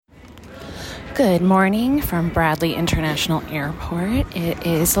Good morning from Bradley International Airport. It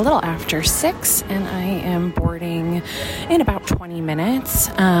is a little after 6 and I am boarding in about 20 minutes.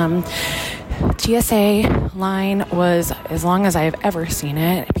 TSA line was as long as I've ever seen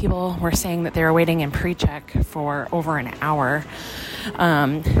it. People were saying that they were waiting in pre-check for over an hour.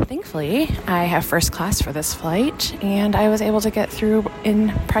 Thankfully, I have first class for this flight and I was able to get through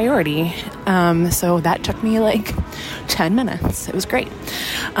in priority. So that took me like 10 minutes. It was great.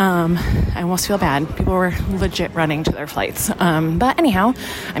 I almost feel bad. People were legit running to their flights. But anyhow,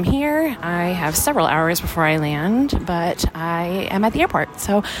 I'm here. I have several hours before I land, but I am at the airport.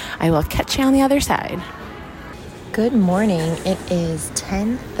 So I will catch you on the other side. Good morning. It is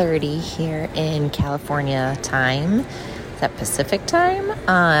 10:30 here in California time. Is that Pacific time?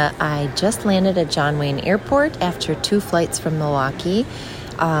 I just landed at John Wayne Airport after 2 flights from Milwaukee.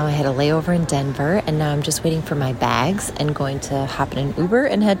 I had a layover in Denver, and now I'm just waiting for my bags and going to hop in an Uber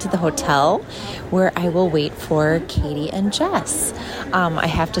and head to the hotel where I will wait for Katie and Jess. I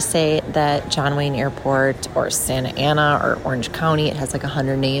have to say that John Wayne Airport or Santa Ana or Orange County, it has like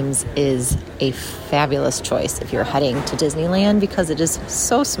 100 names, is a fabulous choice if you're heading to Disneyland because it is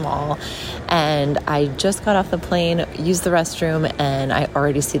so small. And I just got off the plane, used the restroom, and I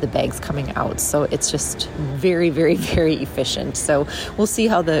already see the bags coming out. So it's just very, very, very efficient. So we'll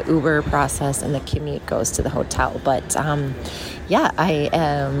see how the Uber process and the commute goes to the hotel. But yeah, I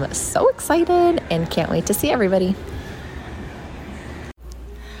am so excited and can't wait to see everybody.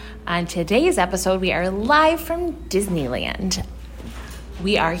 On today's episode, we are live from Disneyland.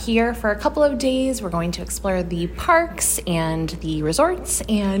 We are here for a couple of days. We're going to explore the parks and the resorts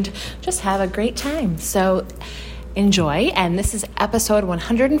and just have a great time. So enjoy. And this is episode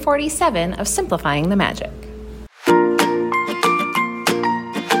 147 of Simplifying the Magic.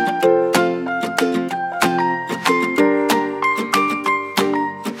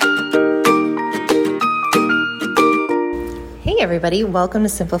 Hey everybody, welcome to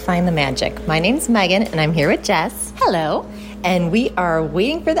Simplifying the Magic. My name's Megan and I'm here with Jess. Hello. And we are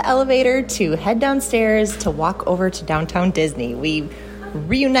waiting for the elevator to head downstairs to walk over to downtown Disney. We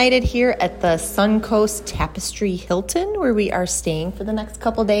reunited here at the Suncoast Tapestry Hilton, where we are staying for the next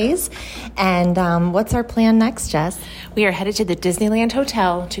couple days. And what's our plan next, Jess? We are headed to the Disneyland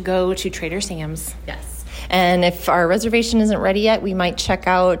Hotel to go to Trader Sam's. Yes. And if our reservation isn't ready yet, we might check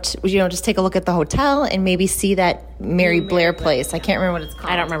out, just take a look at the hotel and maybe see that Mary Blair place. I can't remember what it's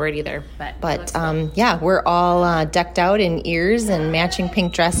called. I don't remember it either. But yeah, we're all decked out in ears and matching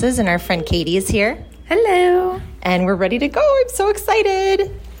pink dresses, and our friend Katie is here. Hello. And we're ready to go. I'm so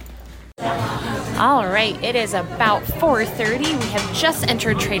excited. All right, it is about 4:30. We have just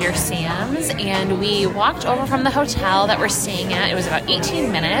entered Trader Sam's, and we walked over from the hotel that we're staying at. It was about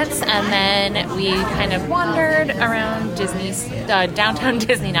 18 minutes, and then we kind of wandered around downtown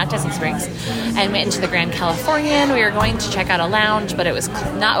Disney, not Disney Springs, and went into the Grand Californian. We were going to check out a lounge, but it was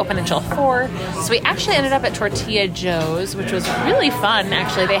not open until 4. So we actually ended up at Tortilla Joe's, which was really fun,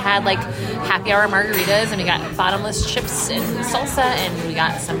 actually. They had like happy hour margaritas, and we got bottomless chips and salsa, and we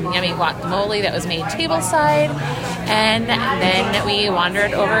got some yummy guacamole that was made tableside, and then we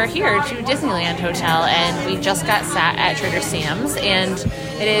wandered over here to Disneyland Hotel, and we just got sat at Trader Sam's, and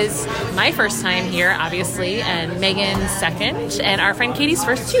it is my first time here, obviously, and Megan's second, and our friend Katie's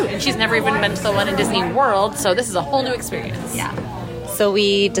first too, and she's never even been to the one in Disney World, so this is a whole new experience. Yeah. So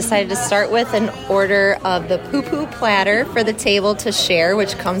we decided to start with an order of the poo-poo platter for the table to share,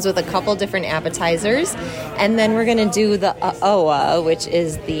 which comes with a couple different appetizers. And then we're going to do the Oa, which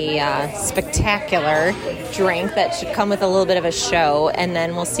is the spectacular drink that should come with a little bit of a show. And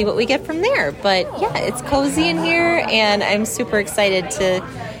then we'll see what we get from there. But yeah, it's cozy in here, and I'm super excited to...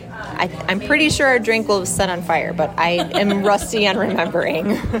 I'm pretty sure our drink will set on fire, but I am rusty on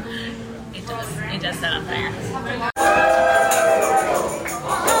remembering. It does set on fire.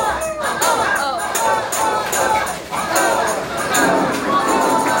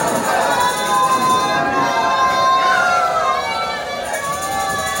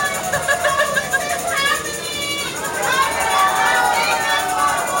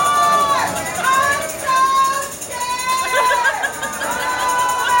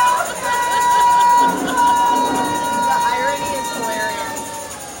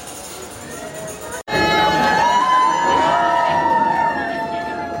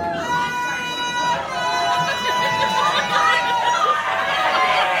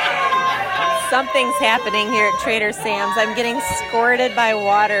 Something's happening here at Trader Sam's. I'm getting squirted by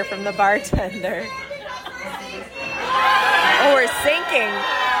water from the bartender. Oh, we're sinking.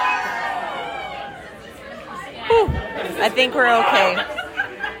 Whew. I think we're okay.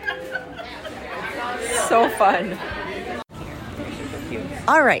 So fun.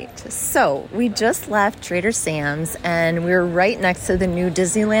 All right, so we just left Trader Sam's and we were right next to the new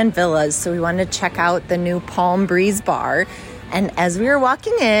Disneyland Villas, so we wanted to check out the new Palm Breeze bar. And as we were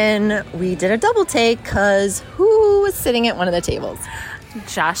walking in, we did a double take because who was sitting at one of the tables?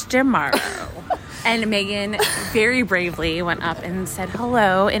 Josh D'Amaro. And Megan very bravely went up and said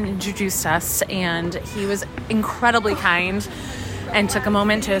hello and introduced us, and he was incredibly kind and took a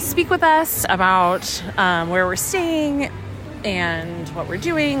moment to speak with us about where we're staying and what we're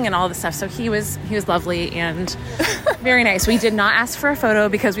doing and all the stuff. So he was lovely and very nice. We did not ask for a photo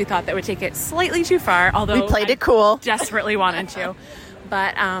because we thought that would take it slightly too far, although we played it cool. Desperately wanted to.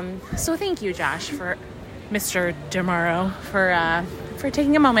 But so thank you, Josh, for Mr. D'Amaro, for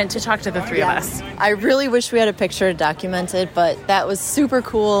taking a moment to talk to the three of us. I really wish we had a picture to document it, but that was super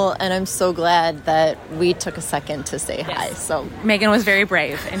cool, and I'm so glad that we took a second to say hi. So Megan was very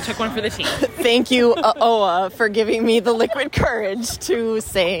brave and took one for the team. Thank you, Oa, for giving me the liquid courage to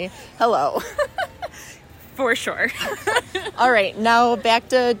say hello. For sure. All right, now back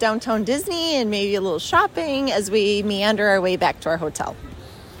to downtown Disney and maybe a little shopping as we meander our way back to our hotel.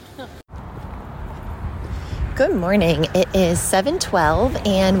 Good morning. It is 7:12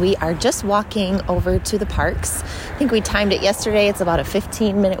 and we are just walking over to the parks. I think we timed it yesterday. It's about a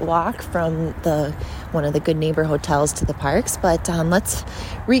 15-minute walk from one of the Good Neighbor hotels to the parks. But let's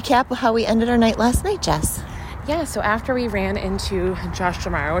recap how we ended our night last night, Jess. Yeah, so after we ran into Josh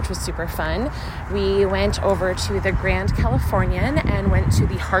D'Amaro, which was super fun, we went over to the Grand Californian and went to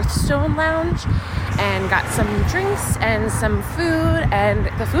the Hearthstone Lounge and got some drinks and some food, and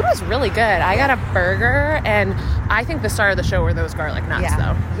the food was really good. I got a burger, and I think the star of the show were those garlic knots,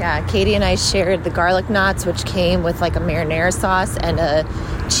 though. Yeah, Katie and I shared the garlic knots, which came with like a marinara sauce and a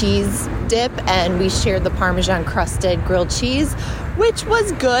cheese dip, and we shared the Parmesan crusted grilled cheese, which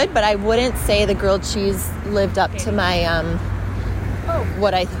was good, but I wouldn't say the grilled cheese lived up to my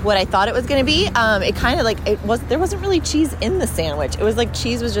what I thought it was going to be. It kind of there wasn't really cheese in the sandwich. It was like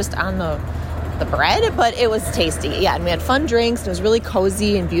cheese was just on the bread, but it was tasty. Yeah, and we had fun drinks. It was really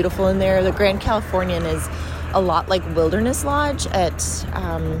cozy and beautiful in there. The Grand Californian is a lot like Wilderness Lodge at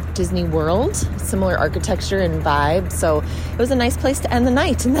Disney World, similar architecture and vibe. So it was a nice place to end the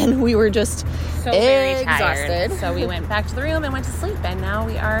night. And then we were just very exhausted. Tired. So we went back to the room and went to sleep. And now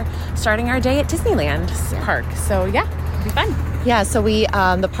we are starting our day at Disneyland Park. So yeah, it'll be fun. Yeah, so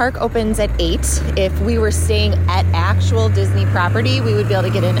the park opens at 8. If we were staying at actual Disney property, we would be able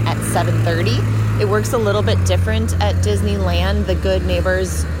to get in at 7:30. It works a little bit different at Disneyland. The Good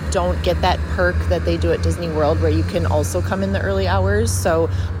Neighbors don't get that perk that they do at Disney World, where you can also come in the early hours. So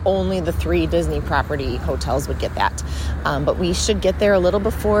only the 3 Disney property hotels would get that. But we should get there a little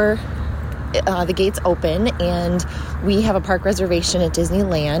before the gates open, and we have a park reservation at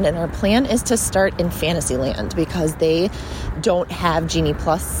Disneyland, and our plan is to start in Fantasyland because they don't have Genie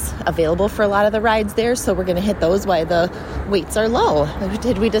Plus available for a lot of the rides there, so we're going to hit those while the waits are low.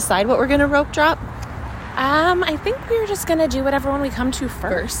 Did we decide what we're going to rope drop? I think we're just going to do whatever one we come to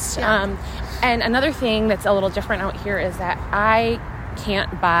first. Yeah. And another thing that's a little different out here is that I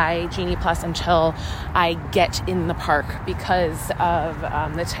can't buy Genie Plus until I get in the park because of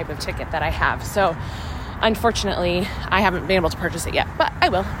the type of ticket that I have. So unfortunately, I haven't been able to purchase it yet, but I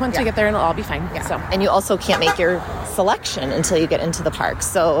will once I get there, and it'll all be fine. Yeah. So. And you also can't make your selection until you get into the park.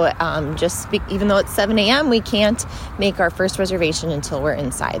 So even though it's 7 a.m., we can't make our first reservation until we're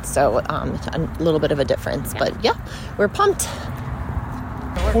inside. So a little bit of a difference. Yeah. But yeah, we're pumped.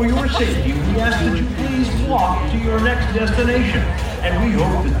 For your safety, we ask that you please walk to your next destination. And we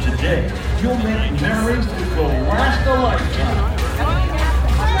hope that today you'll make memories that will last a lifetime.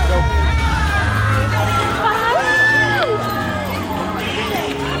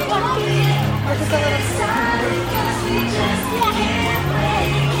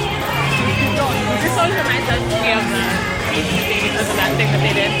 This always reminds us of that thing that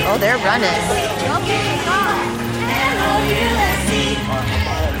they did. Oh, they're running.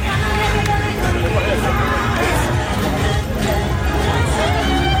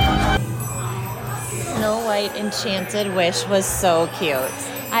 Snow White Enchanted Wish was so cute.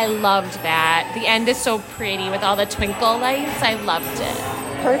 I loved that. The end is so pretty with all the twinkle lights. I loved it.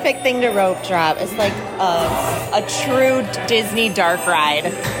 Perfect thing to rope drop. It's like a true Disney dark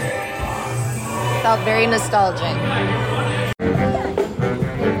ride. Felt very nostalgic.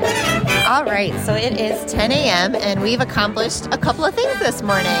 All right, so it is 10 a.m. and we've accomplished a couple of things this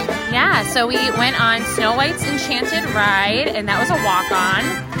morning. Yeah, so we went on Snow White's Enchanted Ride, and that was a walk-on.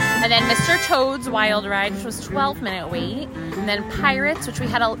 And then Mr. Toad's Wild Ride, which was 12-minute wait. And then Pirates, which we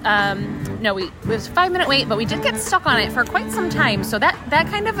had it was 5-minute wait, but we did get stuck on it for quite some time. So that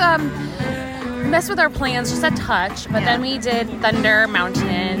kind of messed with our plans just a touch, but then we did Thunder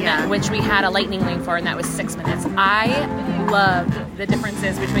Mountain, which we had a lightning lane for, and that was 6 minutes. I loved the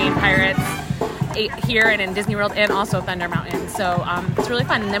differences between Pirates here and in Disney World and also Thunder Mountain. So it's really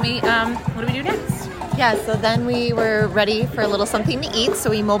fun. And then we, what do we do next? Yeah, so then we were ready for a little something to eat. So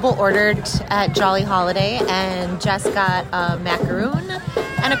we mobile ordered at Jolly Holiday, and Jess got a macaroon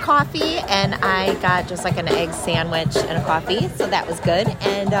and a coffee, and I got just like an egg sandwich and a coffee. So that was good.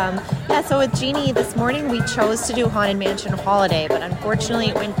 And so with Jeannie this morning, we chose to do Haunted Mansion Holiday, but unfortunately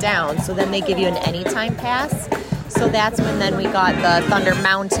it went down. So then they give you an anytime pass. So that's when then we got the Thunder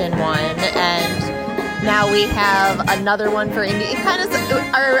Mountain one, and now we have another one for Indy. It kind of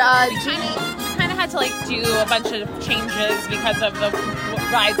Jeannie kind of had to like do a bunch of changes because of the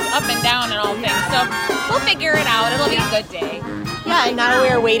rides up and down and all things. So we'll figure it out. It'll be a good day. Yeah, and now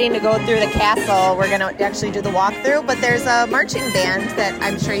we're waiting to go through the castle. We're going to actually do the walkthrough, but there's a marching band that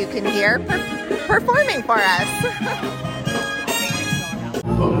I'm sure you can hear performing for us.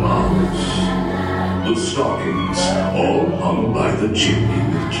 The mouse, the stockings, all hung by the chimney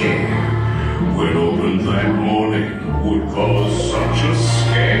with care. When opened that morning would cause such a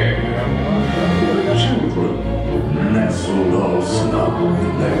scare. Children, nestled all snug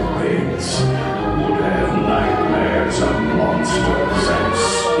in their beds, would have nightmares of monsters and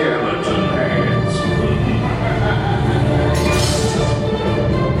skeleton heads.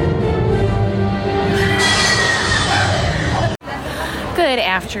 Good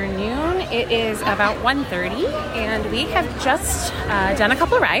afternoon. It is about 1:30, and we have just done a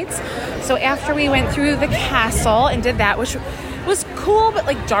couple of rides. So after we went through the castle and did that, which was cool but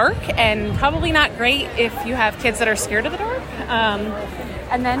like dark and probably not great if you have kids that are scared of the dark.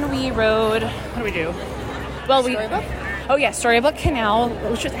 And then we rode. What do we do? Well, Storybook Canal,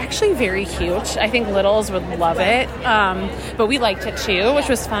 which was actually very cute. I think littles would love it, but we liked it too, which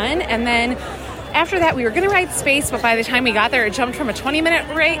was fun. And then after that, we were going to ride Space, but by the time we got there, it jumped from a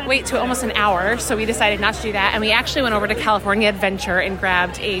 20-minute wait to almost an hour, so we decided not to do that. And we actually went over to California Adventure and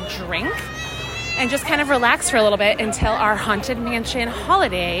grabbed a drink and just kind of relaxed for a little bit until our Haunted Mansion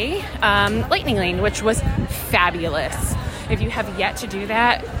Holiday Lightning Lane, which was fabulous. If you have yet to do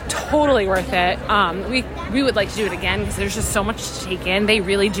that, totally worth it. We would like to do it again because there's just so much to take in. They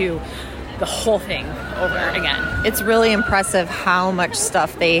really do the whole thing over again. It's really impressive how much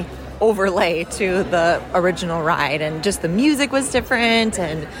stuff they overlay to the original ride, and just the music was different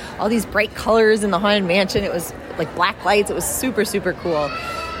and all these bright colors in the Haunted Mansion. It was like black lights. It was super, super cool.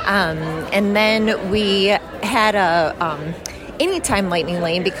 And then we had a anytime lightning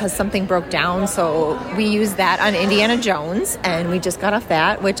lane because something broke down, so we used that on Indiana Jones, and we just got off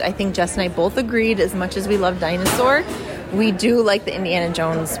that, which I think Jess and I both agreed, as much as we love Dinosaur, we do like the Indiana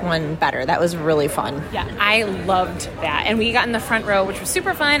Jones one better. That was really fun. Yeah, I loved that. And we got in the front row, which was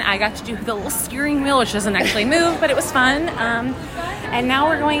super fun. I got to do the little steering wheel, which doesn't actually move, but it was fun. And now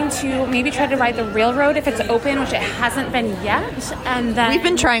we're going to maybe try to ride the railroad if it's open, which it hasn't been yet. And then we've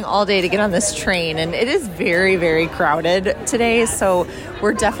been trying all day to get on this train, and it is very, very crowded today. So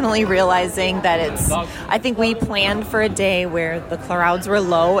we're definitely realizing that I think we planned for a day where the crowds were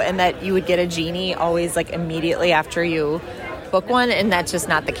low and that you would get a genie always like immediately after you book one, and that's just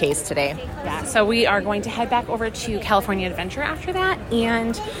not the case today. Yeah, so we are going to head back over to California Adventure after that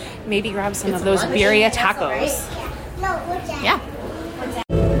and maybe grab some of those birria tacos. Yeah.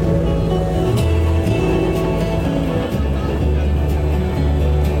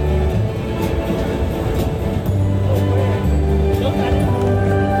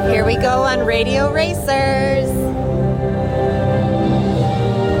 Here we go on Radio Racers.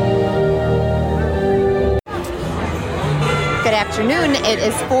 Good afternoon. It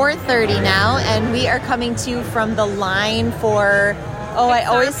is 4:30 now, and we are coming to you from the line for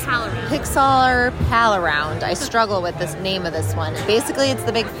Pixar Pal Around. I struggle with this name of this one. Basically, it's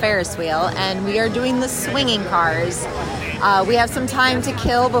the big Ferris wheel, and we are doing the swinging cars. We have some time to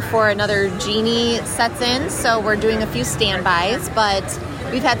kill before another genie sets in, so we're doing a few standbys, but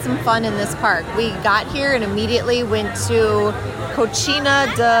we've had some fun in this park. We got here and immediately went to Cocina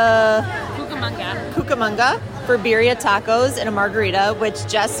de Cucamonga for birria tacos and a margarita, which,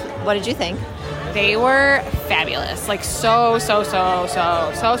 Jess, what did you think? They were fabulous. Like so good.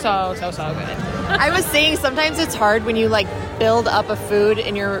 I was saying sometimes it's hard when you like build up a food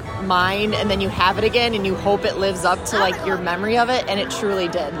in your mind and then you have it again and you hope it lives up to like your memory of it, and it truly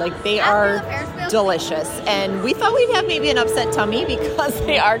did. Like they are delicious, and we thought we'd have maybe an upset tummy because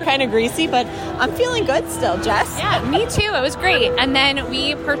they are kind of greasy, but I'm feeling good still, Jess. Yeah, me too. It was great. And then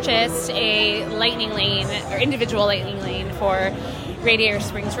we purchased a lightning lane or individual lightning lane for Radiator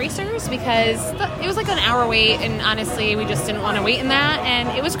Springs Racers because it was like an hour wait, and honestly, we just didn't want to wait in that, and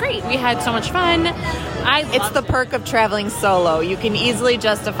it was great. We had so much fun. It's the perk of traveling solo. You can easily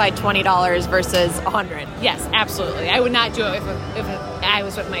justify $20 versus $100. Yes, absolutely. I would not do it if I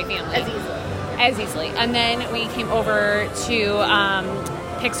was with my family. As easily. And then we came over to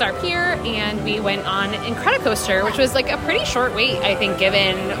Pixar Pier, and we went on Incredicoaster, which was like a pretty short wait, I think,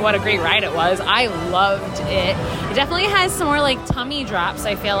 given what a great ride it was. I loved it. It definitely has some more like tummy drops,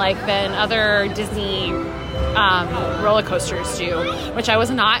 I feel like, than other Disney roller coasters do, which I was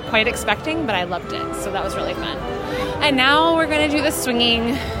not quite expecting, but I loved it. So that was really fun. And now we're going to do the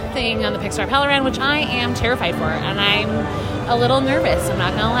swinging thing on the Pixar Pelican, which I am terrified for, and I'm a little nervous, I'm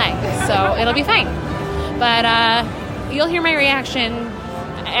not going to lie. So it'll be fine. But you'll hear my reaction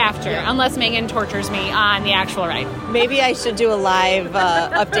after, unless Megan tortures me on the actual ride. Maybe I should do a live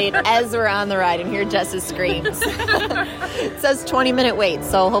update as we're on the ride and hear Jess's screams. It says 20-minute wait,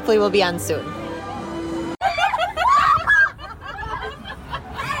 so hopefully we'll be on soon. Oh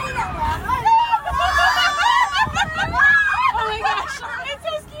my gosh, it's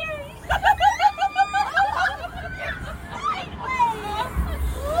so scary.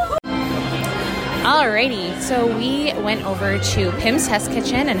 Alrighty, so we went over to Pim's Test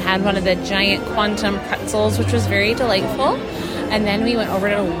Kitchen and had one of the giant quantum pretzels, which was very delightful. And then we went over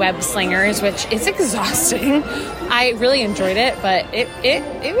to Web Slingers, which is exhausting. I really enjoyed it, but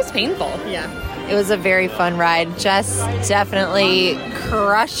it was painful. Yeah. It was a very fun ride. Jess definitely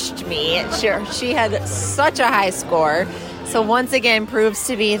crushed me. She had such a high score. So once again proves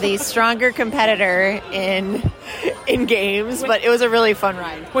to be the stronger competitor in games, but it was a really fun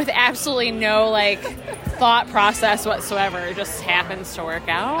ride. With absolutely no thought process whatsoever. It just happens to work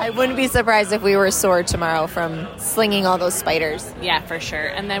out. I wouldn't be surprised if we were sore tomorrow from slinging all those spiders. Yeah, for sure.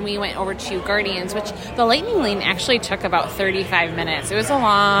 And then we went over to Guardians, which the Lightning Lane actually took about 35 minutes. It was a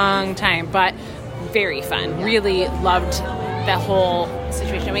long time, but very fun. Really loved the whole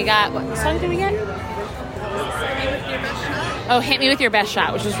situation. We got, what song did we get? Oh, Hit Me With Your Best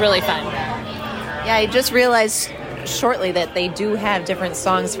Shot, which was really fun. Yeah, I just realized shortly that they do have different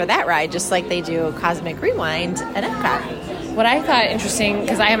songs for that ride, just like they do Cosmic Rewind at Epcot. What I thought interesting,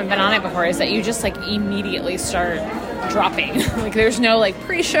 because I haven't been on it before, is that you just immediately start dropping. There's no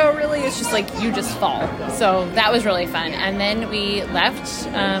pre-show really. It's just you just fall. So that was really fun. And then we left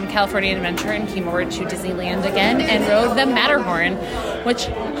California Adventure and came over to Disneyland again and rode the Matterhorn, which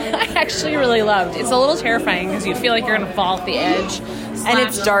I actually really loved. It's a little terrifying because you feel like you're going to fall off the edge. And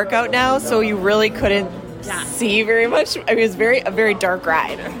it's dark out now, so you really couldn't see very much. I mean, it was a very dark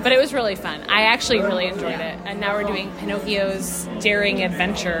ride. But it was really fun. I actually really enjoyed it. And now we're doing Pinocchio's Daring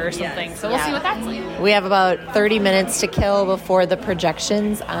Adventure or something. Yes. So we'll see what that's like. We have about 30 minutes to kill before the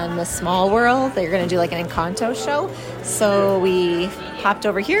projections on the Small World. They're going to do an Encanto show. So we popped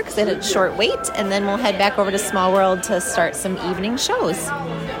over here because it had a short wait. And then we'll head back over to Small World to start some evening shows. It's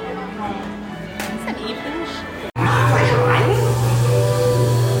an evening show.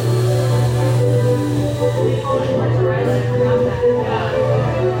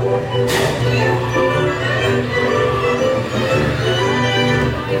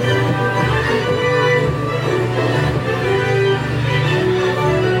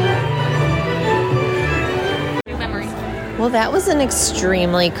 Well, that was an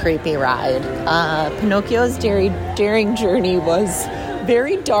extremely creepy ride. Pinocchio's daring journey was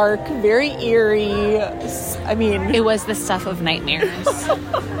very dark, very eerie. I mean, it was the stuff of nightmares.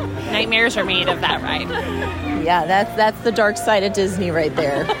 Nightmares are made of that ride. Yeah, that's the dark side of Disney right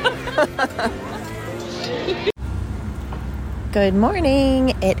there. Good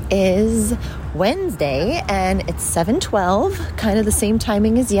morning. It is Wednesday and it's 7:12, kind of the same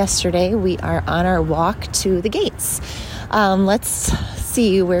timing as yesterday. We are on our walk to the gates. Let's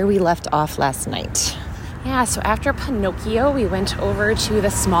see where we left off last night. Yeah, so after Pinocchio, we went over to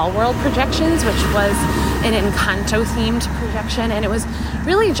the Small World projections, which was an Encanto-themed projection, and it was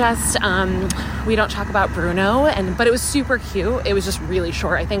really just, we don't talk about Bruno, but it was super cute. It was just really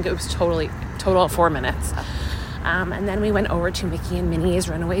short. I think it was total of 4 minutes. And then we went over to Mickey and Minnie's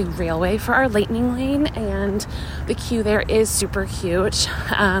Runaway Railway for our Lightning Lane, and the queue there is super cute.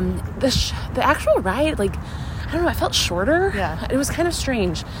 The actual ride, I don't know, I felt shorter. Yeah. It was kind of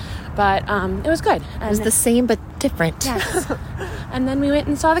strange, but it was good. It was the same but different. Yes. And then we went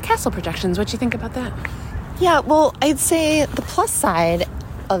and saw the castle projections. What do you think about that? Yeah, well, I'd say the plus side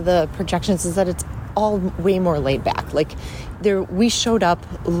of the projections is that it's all way more laid back. We showed up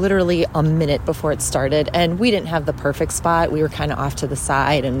literally a minute before it started, and we didn't have the perfect spot. We were kind of off to the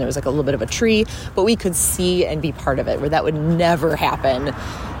side, and there was a little bit of a tree, but we could see and be part of it, where that would never happen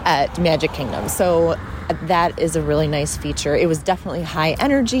at Magic Kingdom. So that is a really nice feature. It was definitely high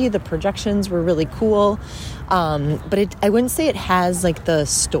energy. The projections were really cool. But I wouldn't say it has like the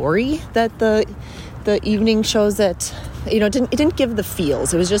story that the evening shows it. It didn't give the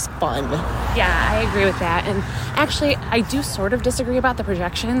feels. It was just fun. Yeah, I agree with that. And actually, I do sort of disagree about the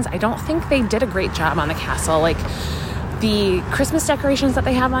projections. I don't think they did a great job on the castle. Like, the Christmas decorations that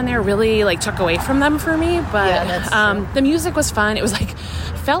they have on there really like took away from them for me. But yeah, that's true. The music was fun. It was like,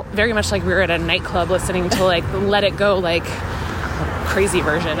 felt very much like we were at a nightclub listening to like Let It Go, like crazy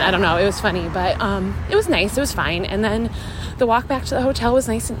version. I don't know. It was funny, but it was nice. It was fine. And then the walk back to the hotel was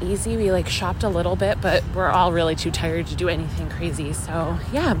nice and easy. We like shopped a little bit, but we're all really too tired to do anything crazy. So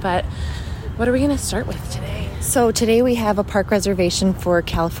yeah, but what are we going to start with today? So today we have a park reservation for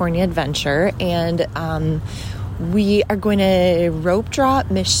California Adventure, and we are going to rope drop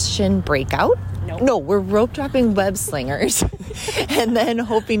Mission Breakout. Nope. No, we're rope dropping Web Slingers and then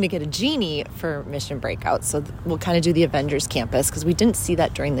hoping to get a genie for Mission Breakout. So we'll kind of do the Avengers campus because we didn't see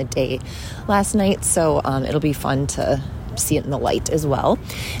that during the day last night. So it'll be fun to see it in the light as well.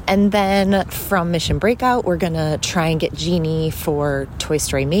 And then from Mission Breakout, we're going to try and get Genie for Toy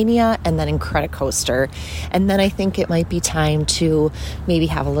Story Mania and then Incredicoaster. And then I think it might be time to maybe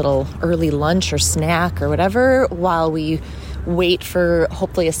have a little early lunch or snack or whatever while we wait for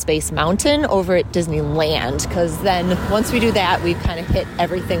hopefully a Space Mountain over at Disneyland, because then once we do that, we've kind of hit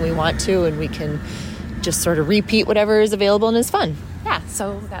everything we want to and we can just sort of repeat whatever is available and is fun. Yeah,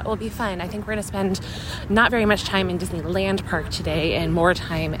 so that will be fun. I think we're going to spend not very much time in Disneyland Park today and more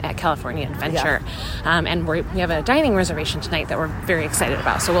time at California Adventure. Yeah. And we have a dining reservation tonight that we're very excited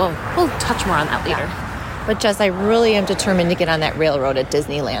about. So we'll touch more on that later. Yeah. But Jess, I really am determined to get on that railroad at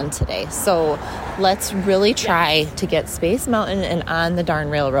Disneyland today. So let's really try to get Space Mountain and on the darn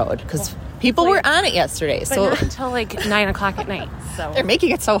railroad, because people were on it yesterday. But so not until like 9 o'clock at night. So they're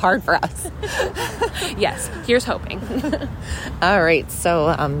making it so hard for us. Yes, here's hoping. All right, so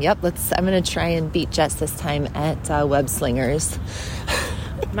I'm going to try and beat Jess this time at Web Slingers.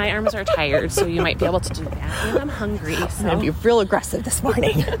 My arms are tired, so you might be able to do that. And I'm hungry. So. I'm going to be real aggressive this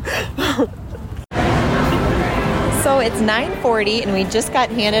morning. So it's 9:40, and we just got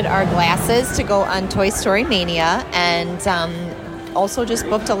handed our glasses to go on Toy Story Mania, and also just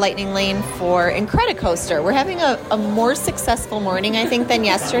booked a lightning lane for Incredicoaster. We're having a more successful morning, I think, than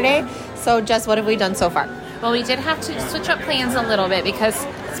yesterday. So, Jess, what have we done so far? Well, we did have to switch up plans a little bit because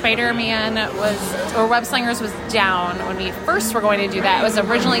Web Slingers was down when we first were going to do that. It was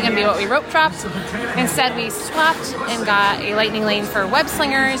originally going to be what we rope dropped. Instead, we swapped and got a lightning lane for Web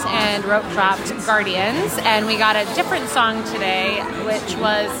Slingers and rope dropped Guardians. And we got a different song today, which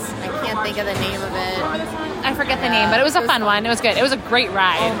was... I can't think of the name of it. I forget the name, but it was a fun one. It was good. It was a great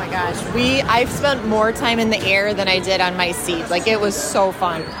ride. Oh my gosh. I've spent more time in the air than I did on my seat. Like, it was so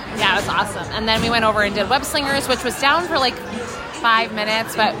fun. Yeah, it was awesome. And then we went over and did Web Slingers, which was down for like 5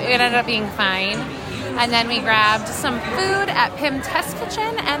 minutes, but it ended up being fine. And then we grabbed some food at Pym Test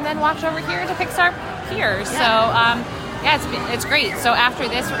Kitchen and then walked over here to Pixar Pier. So, it's great. So after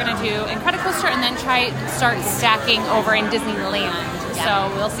this, we're going to do Incredicoaster and then start stacking over in Disneyland. Yeah.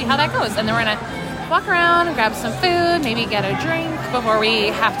 So we'll see how that goes. And then we're going to walk around and grab some food, maybe get a drink before we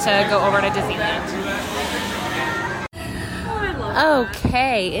have to go over to Disneyland.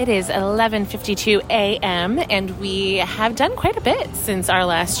 Okay, it is 11:52 a.m. and we have done quite a bit since our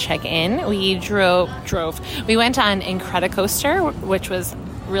last check-in. We drove. We went on Incredicoaster, which was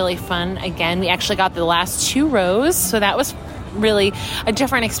really fun. Again, we actually got the last 2 rows, so that was really a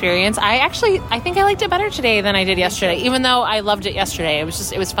different experience. I think I liked it better today than I did yesterday, even though I loved it yesterday. It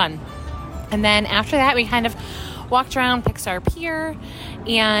was fun. And then after that, we kind of walked around Pixar Pier,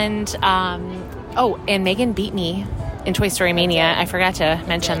 and and Megan beat me in Toy Story Mania. I forgot to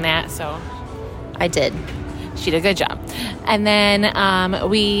mention that, so I did. She did a good job. And then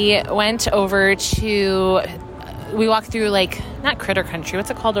we went over to, we walked through like, not Critter Country, what's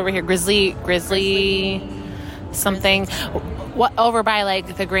it called over here? Grizzly something. Over by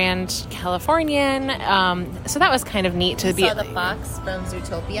like the Grand Californian. So that was kind of neat to be. We saw the fox from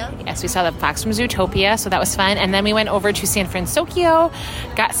Zootopia. Yes, we saw the fox from Zootopia, so that was fun. And then we went over to San Francisco,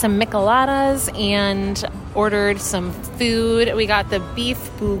 got some micheladas, and ordered some food. We got the beef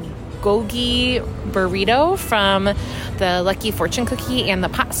bulgogi burrito from the Lucky Fortune Cookie and the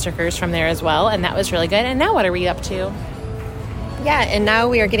pot stickers from there as well, and that was really good. And now what are we up to? Yeah, and now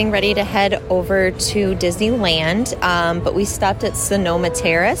we are getting ready to head over to Disneyland, but we stopped at Sonoma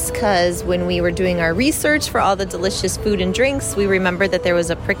Terrace because when we were doing our research for all the delicious food and drinks, we remembered that there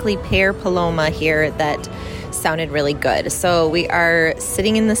was a prickly pear paloma here that sounded really good. So we are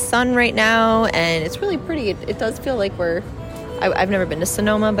sitting in the sun right now, and it's really pretty. It does feel like we're I've never been to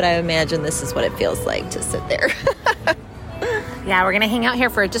Sonoma, but I imagine this is what it feels like to sit there. Yeah, we're going to hang out here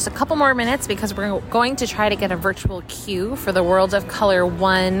for just a couple more minutes because we're going to try to get a virtual queue for the World of Color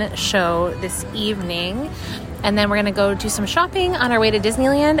 1 show this evening. And then we're going to go do some shopping on our way to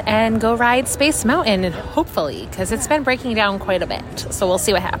Disneyland and go ride Space Mountain, hopefully, because it's been breaking down quite a bit. So we'll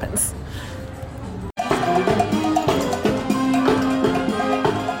see what happens.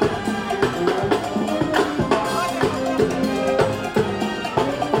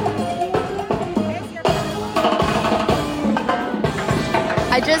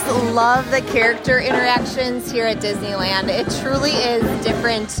 I just love the character interactions here at Disneyland. It truly is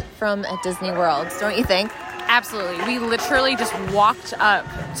different from at Disney World, don't you think? Absolutely. We literally just walked up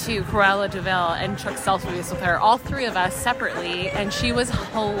to Cruella de Vil and took selfies with her, all three of us separately, and she was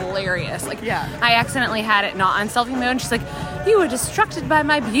hilarious. I accidentally had it not on selfie mode, and she's like, "You were distracted by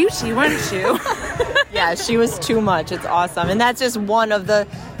my beauty, weren't you?" Yeah, she was too much. It's awesome. And that's just one of the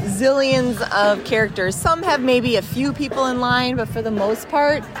zillions of characters. Some have maybe a few people in line, but for the most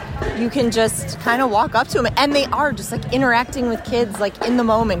part, you can just kind of walk up to them. And they are just like interacting with kids like in the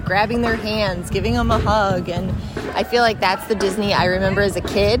moment, grabbing their hands, giving them a hug. And I feel like that's the Disney I remember as a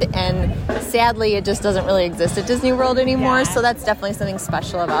kid. And sadly, it just doesn't really exist at Disney World anymore. Yeah. So that's definitely something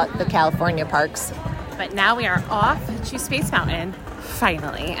special about the California parks. But now we are off to Space Mountain,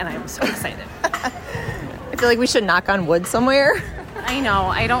 finally, and I'm so excited. I feel like we should knock on wood somewhere. I know,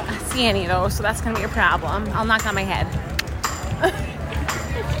 I don't see any though, so that's going to be a problem. I'll knock on my head.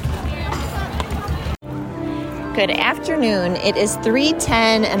 Good afternoon. It is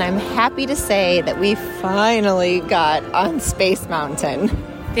 3:10, and I'm happy to say that we finally got on Space Mountain.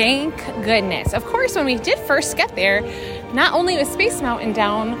 Thank goodness. Of course, when we did first get there, not only was Space Mountain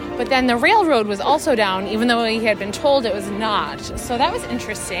down, but then the railroad was also down, even though we had been told it was not. So that was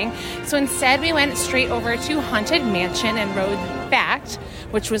interesting. So instead, we went straight over to Haunted Mansion and rode back,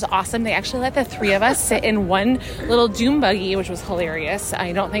 which was awesome. They actually let the three of us sit in one little doom buggy, which was hilarious.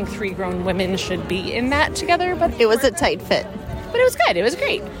 I don't think three grown women should be in that together, but It was a tight fit. But it was good. It was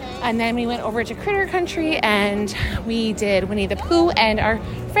great. And then we went over to Critter Country and we did Winnie the Pooh, and our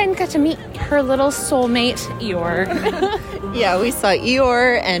friend got to meet her little soulmate, Eeyore. Yeah, we saw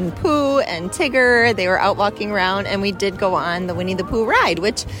Eeyore and Pooh and Tigger. They were out walking around, and we did go on the Winnie the Pooh ride,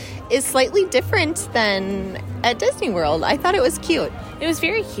 which is slightly different than at Disney World. I thought it was cute. It was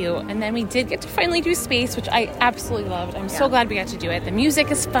very cute. And then we did get to finally do Space, which I absolutely loved. I'm so glad we got to do it. The music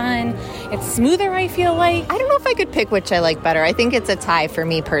is fun. It's smoother, I feel like. I don't know if I could pick which I like better. I think it's a tie for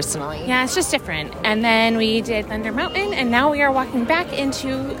me personally. Yeah, it's just different. And then we did Thunder Mountain, and now we are walking back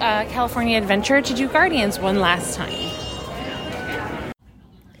into California Adventure to do Guardians one last time.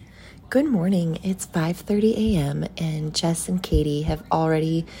 Good morning. It's 5:30 a.m. and Jess and Katie have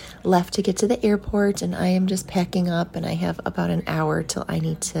already left to get to the airport, and I am just packing up, and I have about an hour till I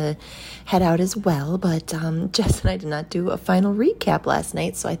need to head out as well. But Jess and I did not do a final recap last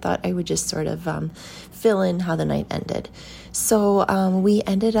night, so I thought I would just sort of fill in how the night ended. So we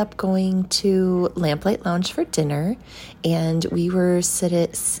ended up going to Lamplight Lounge for dinner, and we were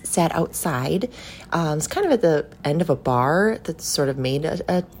sat outside. It's kind of at the end of a bar that sort of made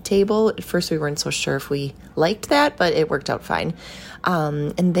a table. At first, we weren't so sure if we liked that, but it worked out fine.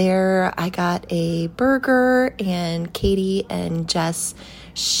 And there I got a burger, and Katie and Jess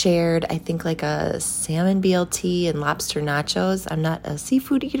shared, I think, like a salmon BLT and lobster nachos. I'm not a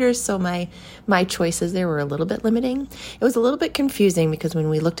seafood eater, so my choices there were a little bit limiting. It was a little bit confusing because when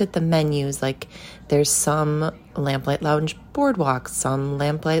we looked at the menus, like there's some Lamplight Lounge Boardwalk, some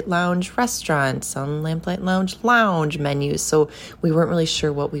Lamplight Lounge Restaurant, some Lamplight Lounge menus, so we weren't really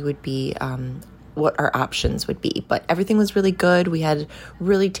sure what we would be what our options would be, but everything was really good. We had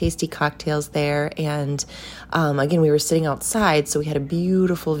really tasty cocktails there, and again, we were sitting outside, so we had a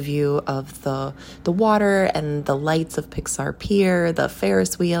beautiful view of the water and the lights of Pixar Pier, the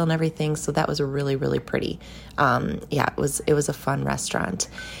Ferris wheel and everything, so that was really, really pretty. It was a fun restaurant.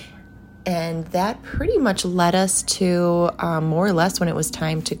 And that pretty much led us to more or less when it was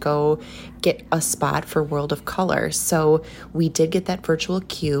time to go get a spot for World of Color. So we did get that virtual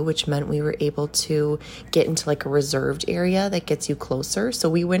queue, which meant we were able to get into like a reserved area that gets you closer. So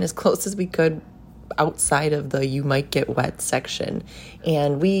we went as close as we could outside of the you might get wet section.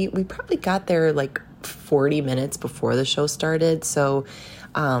 And we probably got there like 40 minutes before the show started. So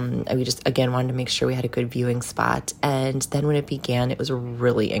we just, again, wanted to make sure we had a good viewing spot. And then when it began, it was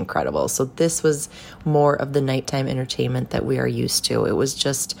really incredible. So this was more of the nighttime entertainment that we are used to. It was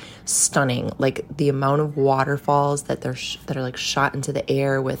just stunning. Like the amount of waterfalls that are like shot into the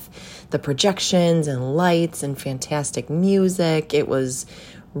air with the projections and lights and fantastic music. It was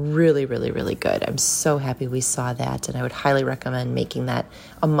really, really, really good. I'm so happy we saw that, and I would highly recommend making that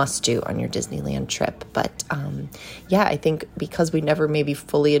a must-do on your Disneyland trip. But yeah, I think because we never maybe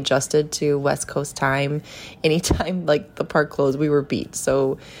fully adjusted to West Coast time, anytime like the park closed, we were beat.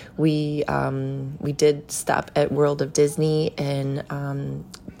 So we did stop at World of Disney and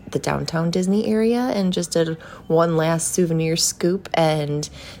the downtown Disney area and just did one last souvenir scoop and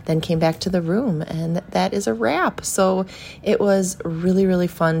then came back to the room, and that is a wrap. So it was really, really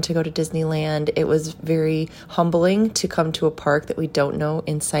fun to go to Disneyland. It was very humbling to come to a park that we don't know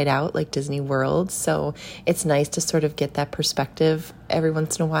inside out, like Disney World. So it's nice to sort of get that perspective every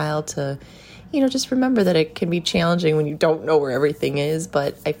once in a while to, just remember that it can be challenging when you don't know where everything is.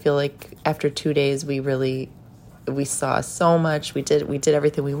 But I feel like after 2 days, we saw so much. We did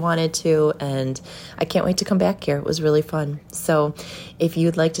everything we wanted to, and I can't wait to come back here. It was really fun. So if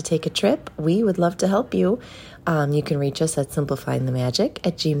you'd like to take a trip, we would love to help you. You can reach us at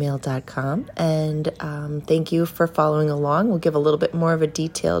simplifyingthemagic@gmail.com. And thank you for following along. We'll give a little bit more of a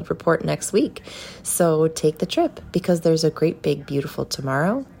detailed report next week. So take the trip, because there's a great, big, beautiful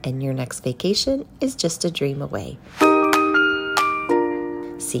tomorrow, and your next vacation is just a dream away.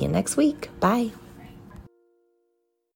 See you next week. Bye.